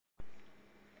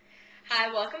Hi,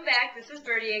 welcome back. This is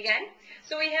Birdie again.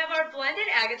 So we have our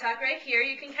blended agutuk right here.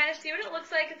 You can kind of see what it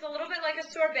looks like. It's a little bit like a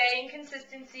sorbet in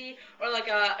consistency or like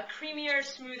a creamier,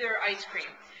 smoother ice cream.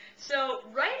 So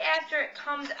right after it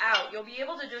comes out, you'll be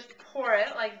able to just pour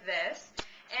it like this.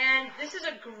 And this is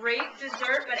a great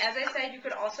dessert, but as I said, you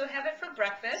could also have it for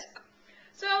breakfast.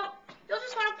 So you'll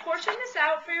just want to portion this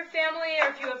out for your family, or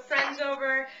if you have friends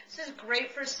over. This is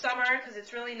great for summer because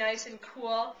it's really nice and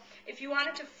cool. If you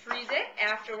wanted to freeze it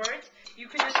afterwards, you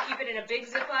could just keep it in a big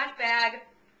Ziploc bag,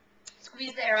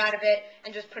 squeeze the air out of it,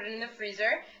 and just put it in the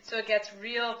freezer so it gets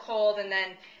real cold, and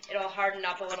then it'll harden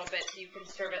up a little bit so you can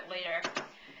serve it later.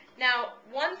 Now,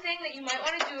 one thing that you might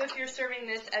want to do if you're serving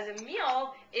this as a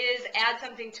meal is add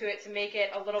something to it to make it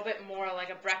a little bit more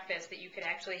like a breakfast that you could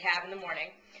actually have in the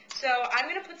morning. So I'm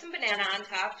going to put some banana on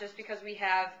top just because we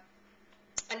have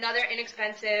another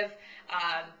inexpensive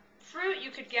fruit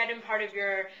you could get in part of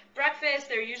your breakfast.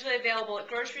 They're usually available at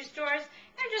grocery stores.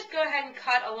 And just go ahead and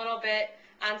cut a little bit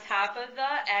on top of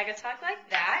the agutuk like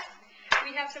that.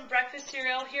 We have some breakfast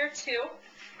cereal here too.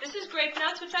 This is grape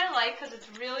nuts, which I like because it's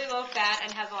really low fat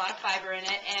and has a lot of fiber in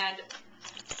it, and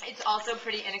it's also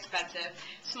pretty inexpensive.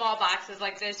 Small boxes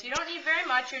like this. You don't need very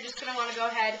much. You're just going to want to go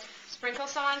ahead, sprinkle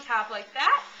some on top like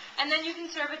that, and then you can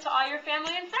serve it to all your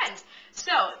family and friends.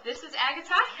 So this is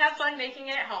agutuk. Have fun making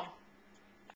it at home.